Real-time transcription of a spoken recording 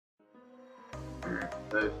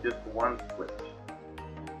There's just one switch.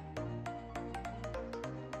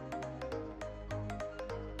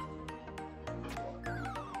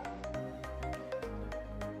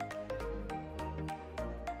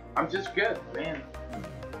 I'm just good, man.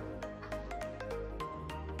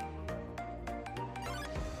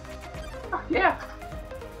 Oh, yeah.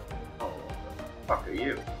 Oh, what the fuck are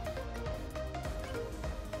you?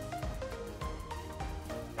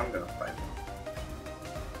 I'm gonna fight him.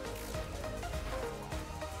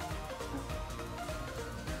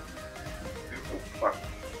 Oh, fuck.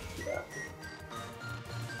 Yeah.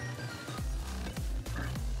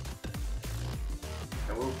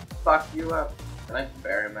 And we'll fuck you up. Can I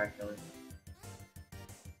spare him actually?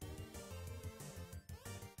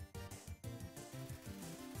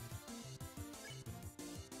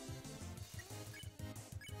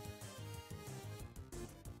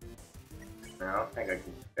 No, I don't think I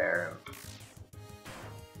can spare him.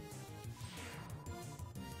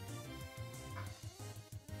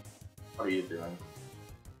 What are you doing?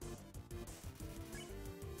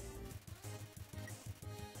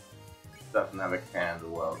 Doesn't have a candle.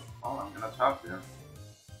 Well, oh, I'm gonna talk to him.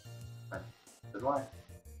 Good life.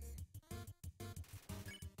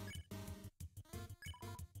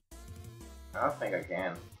 I don't think I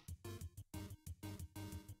can.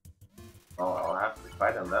 Oh, I'll have to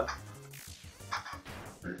fight him then.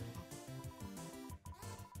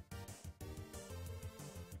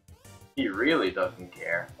 He really doesn't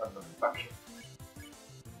care. What the fuck?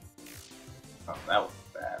 Oh, that was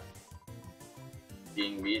bad.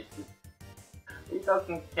 Being mean. He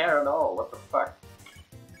doesn't care at all. What the fuck?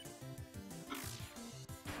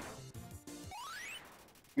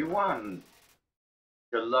 You won.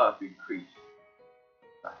 Your love increased.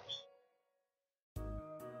 Nice.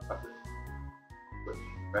 What's this? Switch.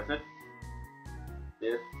 Press it.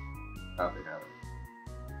 This. Nothing happens.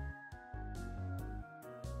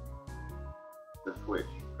 The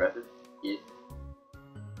switch. Press it. Yes.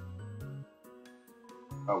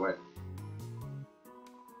 Oh wait.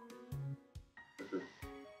 This is.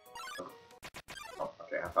 Oh,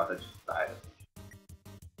 okay. I thought it just died.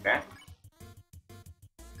 Okay.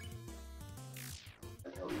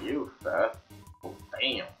 You first. Oh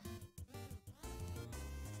damn.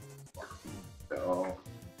 So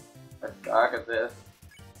let's target this.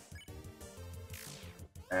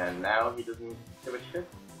 And now he doesn't give a shit.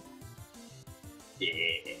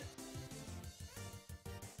 Yeah.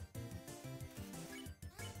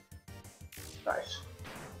 Nice.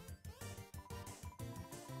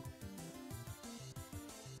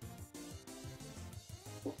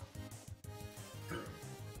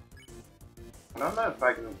 I don't know if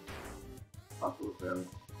I can fuck with him.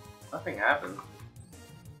 Nothing happened.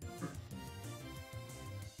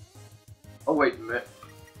 Oh wait a minute.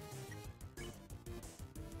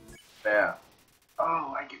 There.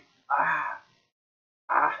 Oh, I can. Ah.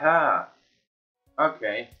 Aha.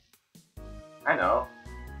 Okay. I know.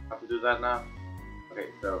 How to do that now? Okay,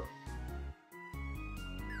 so.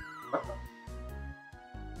 What the?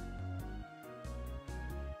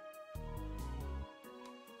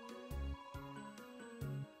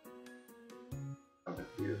 I'm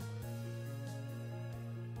confused.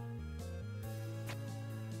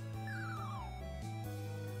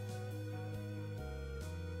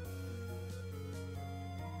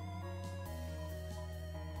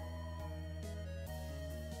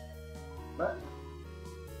 What?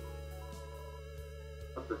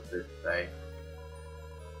 What does this say?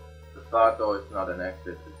 The thought door is not an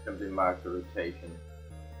exit, it simply marks a rotation.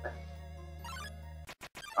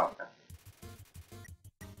 Oh, okay.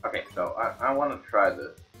 Okay, so I want to try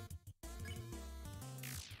this.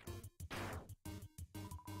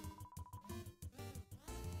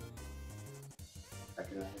 I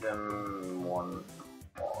can hit him one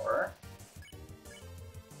more.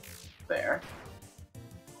 There.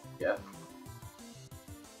 Yes.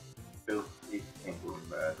 Filthy single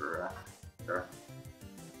murderer. Sure.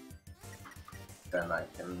 Then I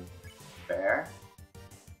can spare.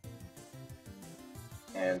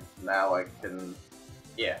 And now I can.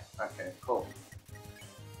 Yeah, okay, cool.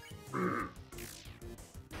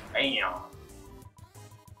 Bam!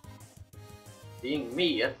 Being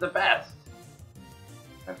me is the best!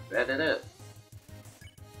 I bet it is.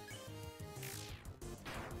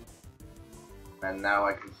 And now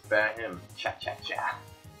I can spare him. Cha cha cha.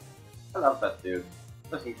 I love that dude.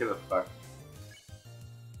 Doesn't give a fuck.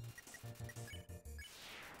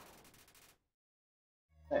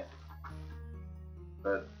 Hey.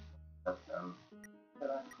 But that's what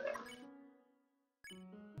I say.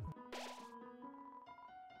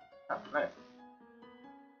 Oh, nice.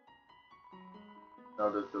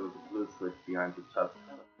 Notice there was a blue switch behind the top.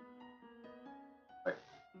 Wait.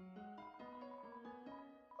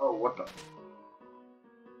 what the?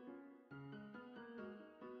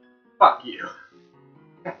 Fuck you!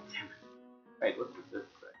 God damn it. Wait, what does this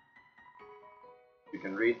say? You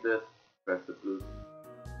can read this, press the blue.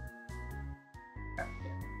 God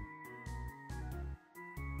damn it.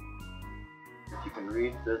 If you can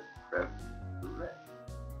read this, press the red.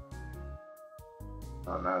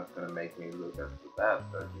 Oh, now it's gonna make me look at that,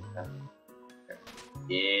 so you can.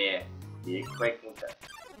 Yeah, the quaking test.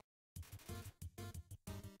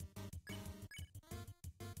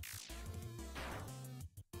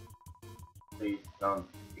 Please don't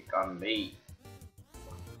pick on me.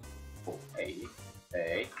 Okay,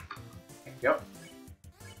 hey, thank you.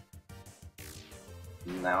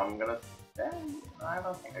 Now I'm gonna stand. I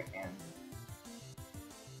don't think I can.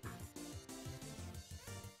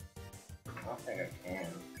 I don't think I can.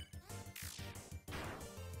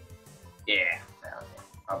 Yeah, now I can.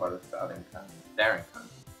 How about a staring cunt? Staring cunt.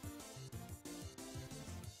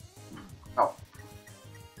 Oh.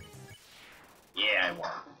 Yeah, I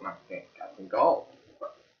won. Okay, I can go.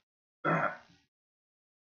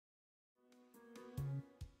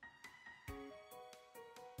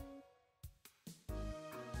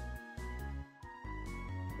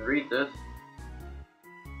 Read this.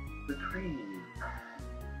 The tree.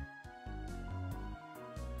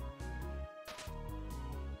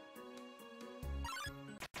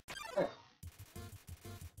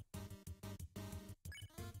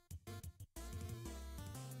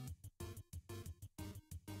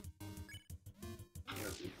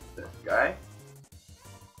 This guy.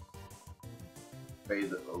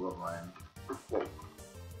 Phase it over mine. Whoa.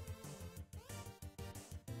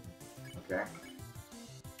 Okay.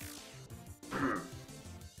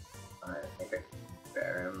 I think I can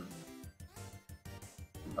spare him.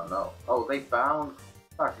 Oh no. Oh, they found.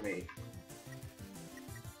 Fuck me.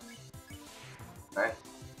 Nice.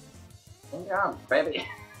 Hang on, baby.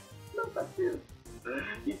 Look at this.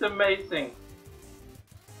 He's amazing.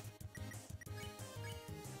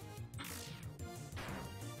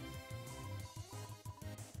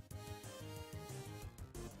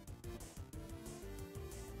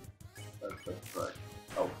 That's right.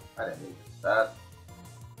 Oh, I didn't need that.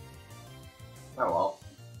 Oh well.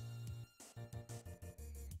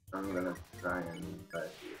 I'm gonna try and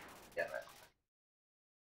yeah, that.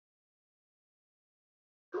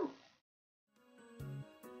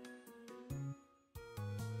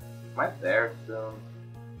 Am I there soon?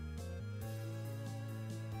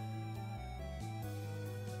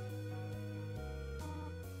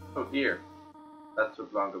 Oh dear. That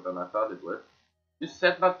took longer than I thought it would. You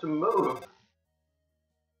said not to move!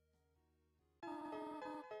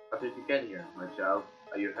 How did you get here, my child?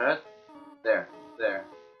 Are you hurt? There, there.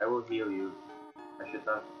 I will heal you. I should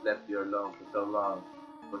not have left you alone for so long.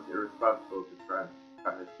 It was irresponsible to try and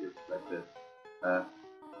punish you like this.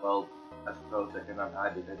 Well, I suppose I cannot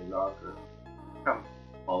hide it any longer. Come,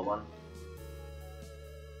 small one.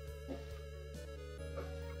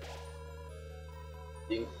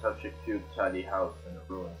 Seeing such a cute, tidy house in the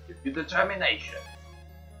ruins gives you determination.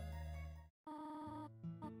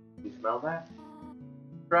 You smell that?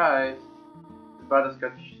 Surprise! The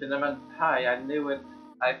butterscotch cinnamon pie, I knew it!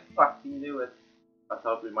 I fucking knew it! I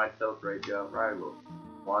thought we might celebrate your arrival.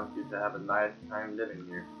 I want you to have a nice time living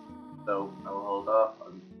here. So, I will hold off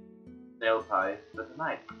on snail pie for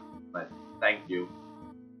tonight. But thank you.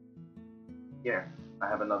 Here, I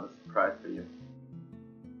have another surprise for you.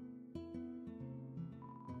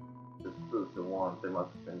 The fruits are warm, they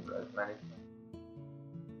must have been as many.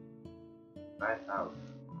 Nice house.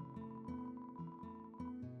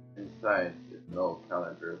 Inside is an old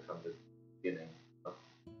calendar from the beginning of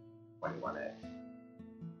 21X.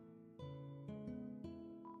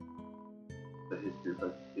 The history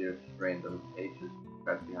book appears random pages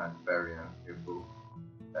right behind the barrier and fearful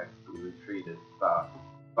text. We retreated far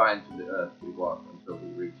into the earth. We walked until we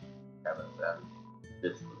reached heaven's end.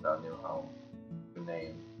 This was our new home. New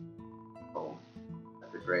name. Home.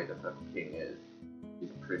 As great as that king is,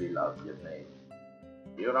 he's pretty lousy at names.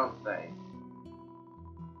 You don't say.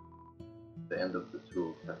 The end of the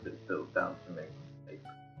tools have been filled down to make mistakes.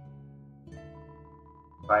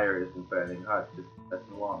 Fire isn't burning hot, just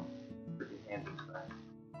doesn't warm. Pretty handy size.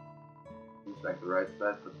 Seems like the right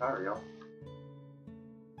size for Tario.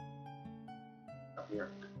 Up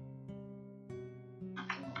here.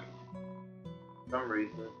 For some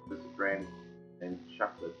reason, this brand named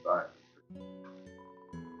chocolate bar.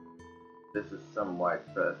 This is some white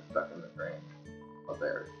fuzz stuck in the frame. Oh,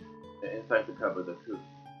 there. Inside the cover, the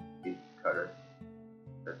toothpiece cutter.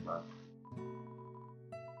 There's not.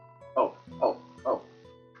 Oh.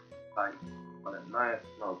 I want a nice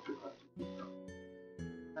smell too hot to be so.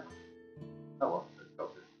 Oh well, let's go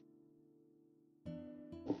this.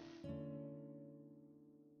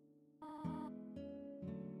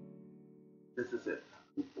 is it.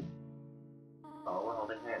 Oh, we're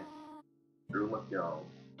holding hands. Room of your own.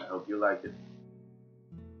 I hope you like it.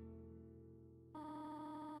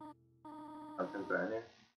 Something burning?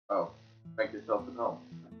 Oh, make yourself at home.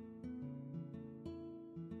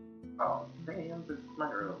 Oh, damn, this is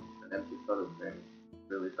my room. An empty photo frame.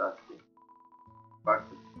 Really dusty.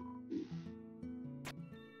 Boxes.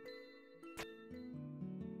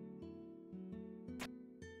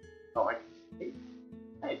 Oh, I can see.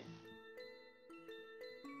 Hey.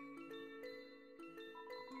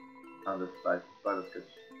 On this side, butterscotch.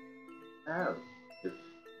 Oh,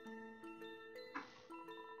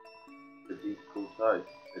 these cool toys.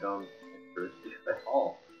 They don't interest you at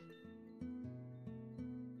all.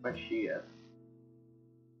 Where's she at?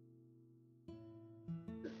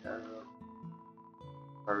 This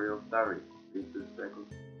real sorry. Read this cycle.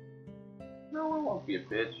 No, it won't be a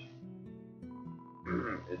bitch.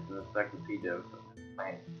 It's an encyclopedia of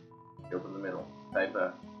plants. Open the middle. Type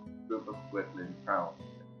a group of woodland crowns.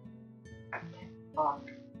 I can't talk.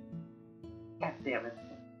 God damn it.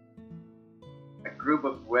 A group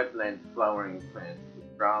of wetland flowering plants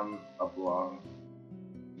with ground oblong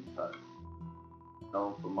buds,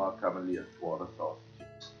 known for more commonly as water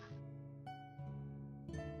sausages.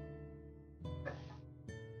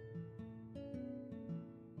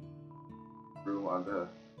 Room under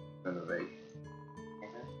renovation.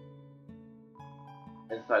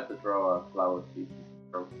 Inside the drawer are flower seeds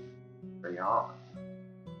and broken crayons.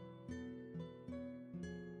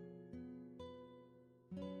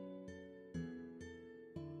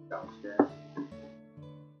 Downstairs.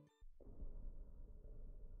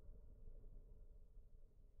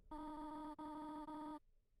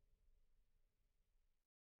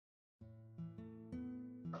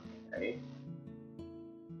 Okay.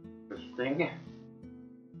 Interesting.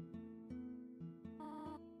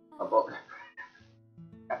 About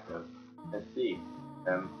let's see.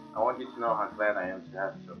 I want you to know how glad I am to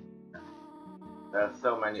have you. There are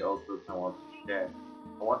so many old books I want to share.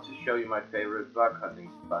 I want to show you my favorite bug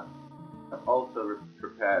hunting spot. I've also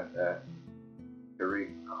prepared a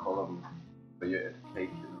curriculum for your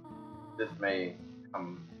education. This may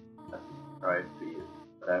come as a surprise to you,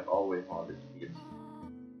 but I've always wanted to be a teacher.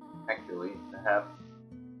 Actually, perhaps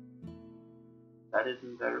that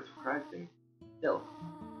isn't very surprising. Still,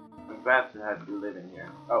 I'm glad to have you living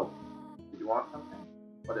here. Oh, did you want something?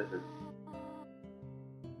 What is it?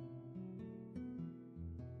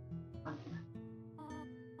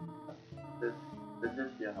 This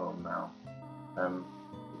is your home now.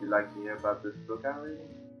 Would you like to hear about this book I'm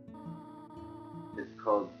reading? It's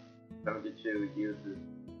called 72 Uses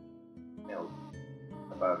Nails.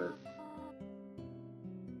 About it.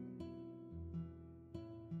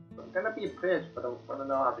 I'm gonna be a bitch, but I wanna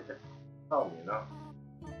know how to get home, you know?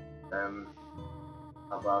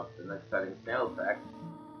 About an exciting snail fact.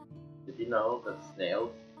 Did you know that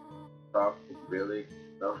snails talk really?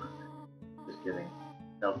 No, just kidding.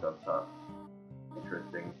 Snails don't talk.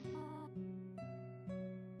 Interesting.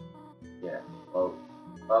 Yeah, well,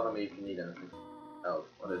 bother me if you need anything else.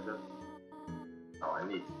 What is it? Oh, I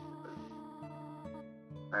need something.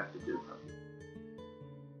 I have to do something.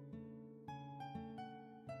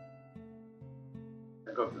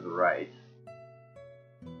 I go to the right.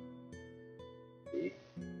 See?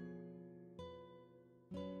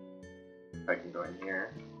 If I can go in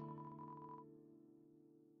here.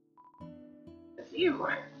 It's you!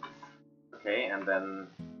 Okay, and then...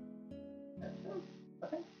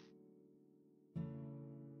 Okay.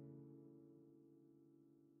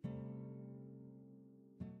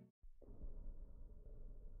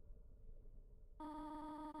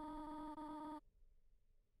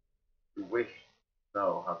 You wish to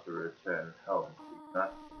know how to return home,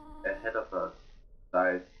 not ahead of us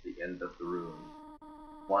lies the end of the room.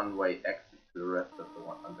 One-way exit to the rest of the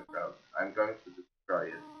one underground. I'm going to destroy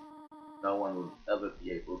it. No one will ever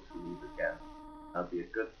be able to leave again. I'll be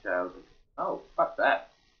a good child. Oh, fuck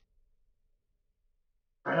that.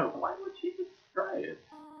 Why would she destroy it?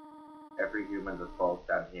 Every human that falls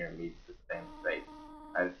down here meets the same fate.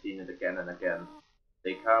 I've seen it again and again.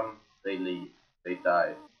 They come, they leave, they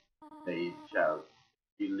die, they shout.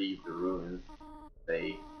 You leave the ruins,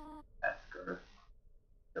 they ask her,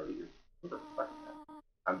 kill you. What the fuck is that?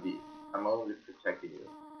 I'm only protecting you.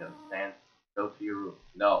 You understand? Go to your room.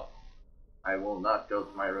 No, I will not go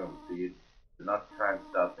to my room. Do not try and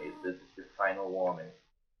stop me. This is your final warning.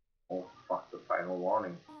 Oh fuck the final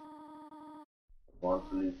warning. Want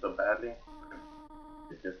to leave so badly?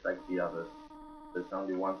 It's just like the others. There's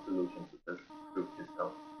only one solution to this. Prove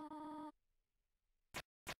yourself.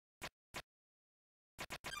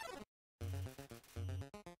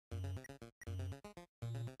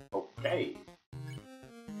 Okay.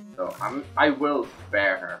 I will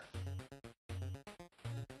spare her.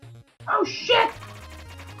 Oh shit!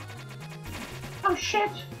 Oh shit!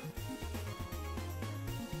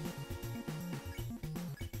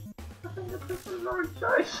 I think this is the right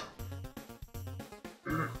choice.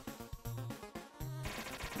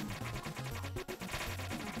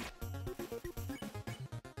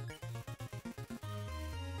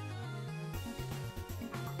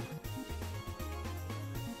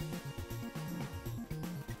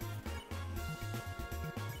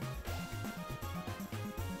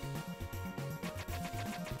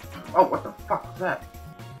 Oh, what the fuck was that?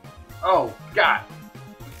 Oh, God!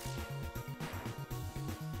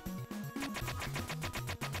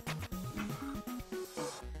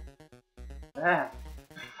 Ah,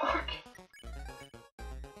 fuck!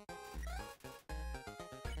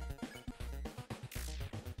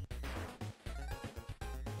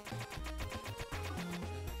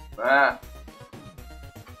 Ah!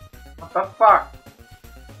 What the fuck?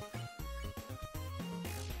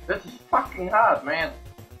 This is fucking hard, man!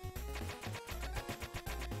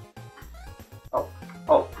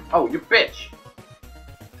 Oh, you bitch!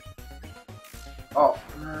 Oh.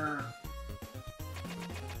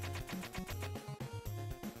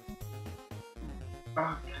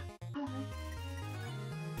 Oh.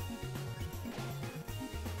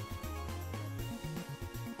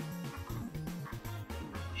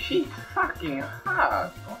 She's fucking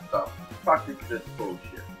hard! What the fuck is this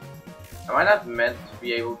bullshit? Am I not meant to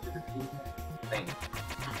be able to defeat that thing?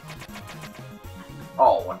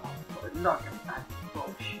 Oh, what the fuck? That's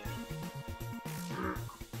bullshit.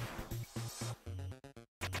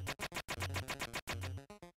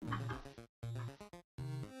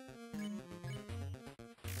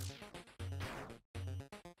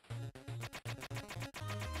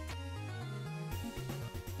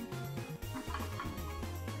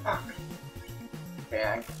 Fuck.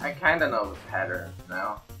 Okay, I kinda know the patterns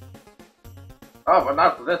now. Oh, but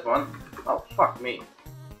not for this one. Oh, fuck me.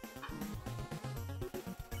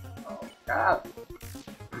 Oh, God.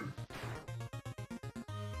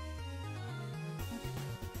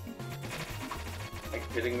 Are you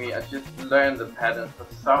kidding me? I just learned the pattern for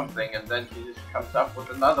something and then she just comes up with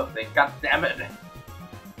another thing. God damn it!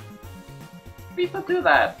 Please don't do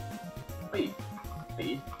that! Please.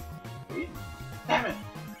 Please. Please. Damn it!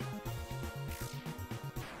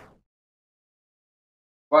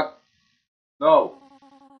 What? No!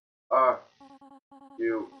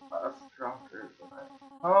 You are stronger than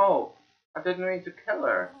I. Oh! I didn't mean to kill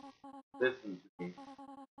her! Listen to me,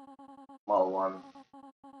 small one.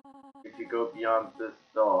 If you go beyond this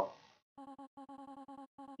door,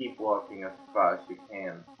 keep walking as far as you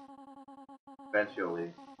can.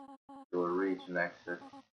 Eventually, you will reach an exit.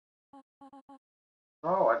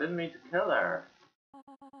 Oh, I didn't mean to kill her.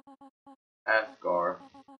 Asgore.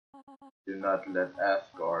 Do not let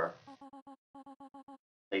Asgore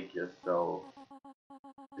take your soul.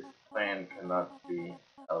 This plan cannot be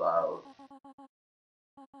allowed.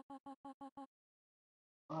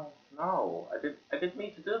 Oh no, I didn't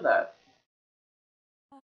mean to do that.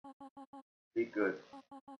 Be good,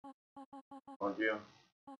 won't you,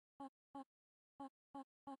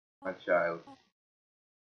 my child?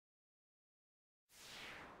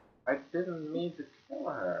 I didn't mean to kill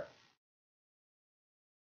her.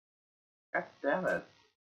 God damn it.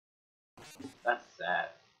 That's sad.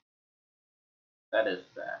 That is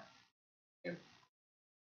sad. And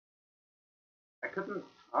I couldn't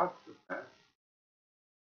talk to her.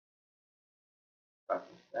 That's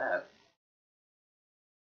sad.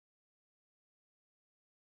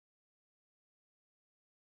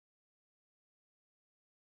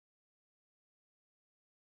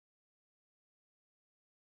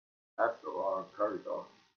 That's the wrong corridor.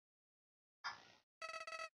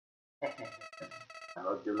 I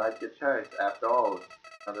hope you like your choice. After all,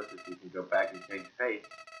 unless if you can go back and change fate,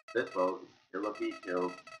 this vote is still a be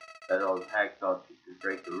killed. That old hag thought she could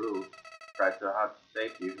break the rules, tried so hard to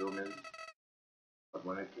save you humans, but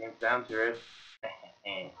when it came down to it,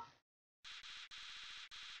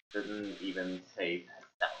 didn't even save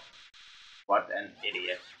herself. What an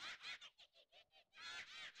idiot.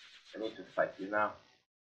 I need to fight you now.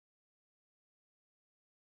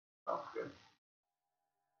 Oh, good.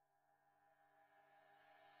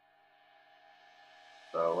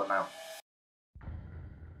 So, what now?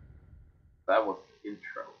 That was the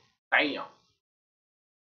intro. Damn!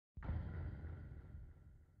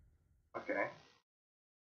 Okay.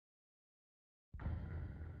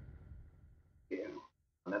 Yeah.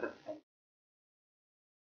 Another thing.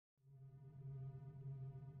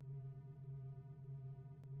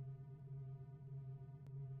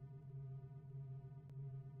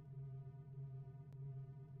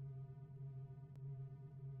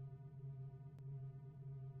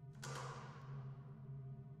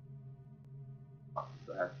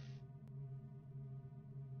 What's that?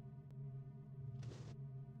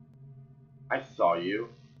 I saw you.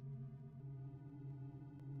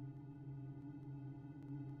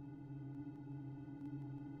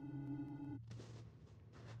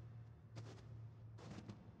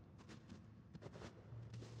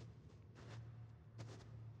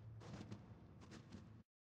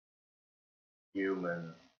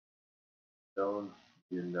 Human, don't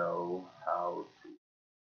you know how to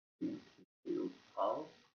speak to pulse?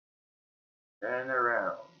 Turn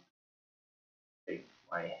around. Take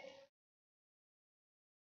my hand.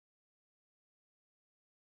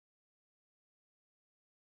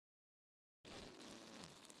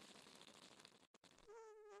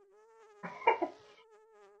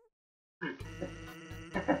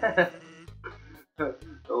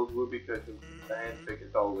 Those whoopee cushions, the handshake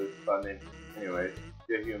is always funny. Anyway,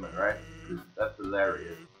 you're human, right? That's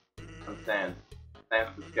hilarious. I'm Sans.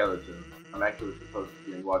 Sans the skeleton. I'm actually supposed to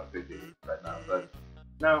be in watch figures right now, but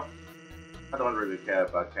no, I don't really care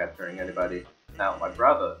about capturing anybody. Now, my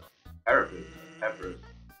brother, Erebus, Everest,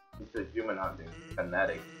 he's a human hunting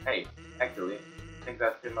fanatic. Hey, actually, I think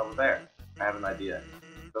that's him over there. I have an idea.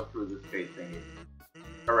 Go through this gate thingy.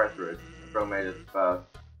 Caressor it. Bro made it fast.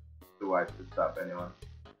 Too wide to stop anyone.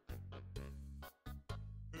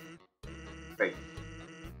 Wait.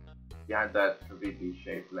 Behind that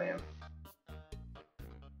VP-shaped lamp.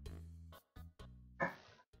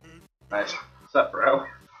 Nice. What's up, bro?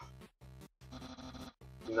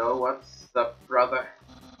 You know what's up, brother?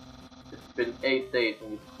 It's been 8 days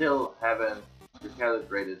and you still haven't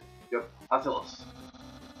recalibrated your puzzles.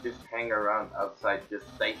 Just hang around outside this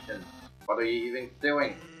station. What are you even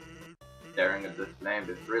doing? Staring at this lamp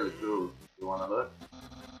is really cool. You wanna look?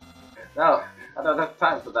 No, I don't have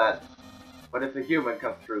time for that. What if a human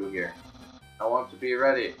comes through here? I want to be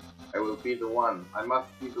ready. I will be the one. I must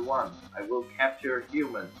be the one. I will capture a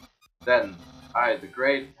human. Then, I, the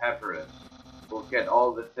great Papyrus, will get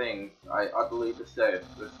all the things I utterly deserve.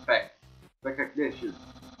 Respect. Recognition.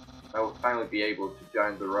 I will finally be able to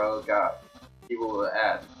join the Royal Guard. People will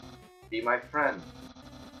ask, be my friend.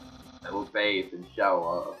 I will bathe and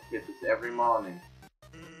shower of kisses every morning.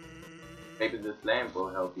 Maybe this lamp will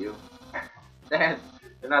help you. Dad,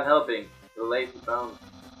 you're not helping. You're lazy bones.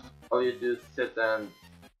 All you do is sit there and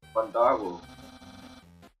boondoggle.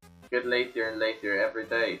 Get lazier and lazier every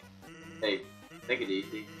day. Hey, take it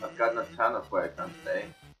easy. I've gotten a ton of work done today.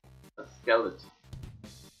 A skeleton.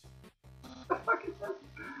 What the fuck is that?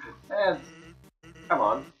 Dad, come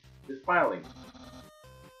on. You're smiling.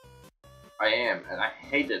 I am, and I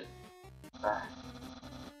hate it.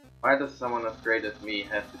 Why does someone as great as me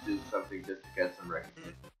have to do something just to get some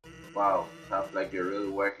recognition? Wow, sounds like you're really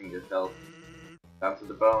working yourself down to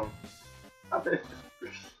the bone.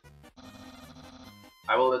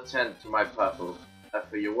 I will attend to my puzzle. As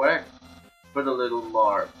for your work, put a little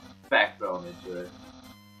more backbone into it.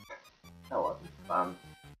 That wasn't fun.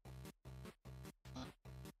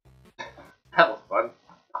 That was fun.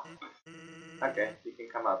 Okay, you can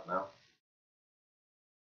come out now.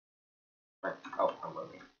 Oh, I'm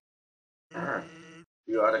moving.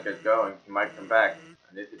 You ought to get going. He might come back,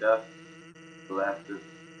 and if he does, we'll have to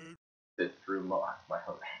sit through my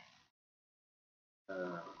whole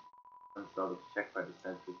I'm sort of checked by the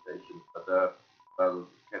central station, but well,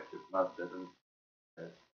 kept it mustard and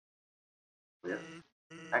weird.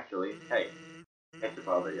 Actually, hey, hate to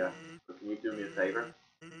bother you, but can you do me a favor?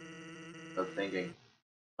 I was thinking,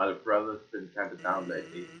 my brother's been kinda down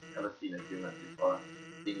lately. Never seen a human before.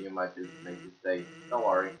 Seeing you might just make you say, don't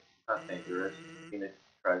worry, not dangerous. Phoenix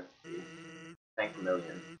tries to be. Thanks a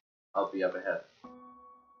million. I'll be up ahead.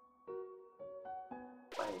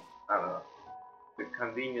 Wait, I don't know. The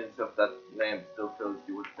convenience of that lamp still fills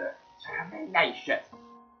you with determination.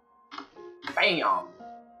 Bam!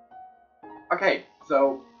 Okay,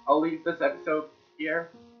 so I'll leave this episode here.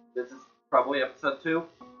 This is probably episode 2.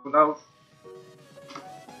 Who knows?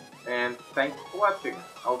 And thanks for watching.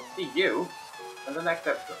 I'll see you in the next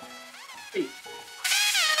episode. Peace.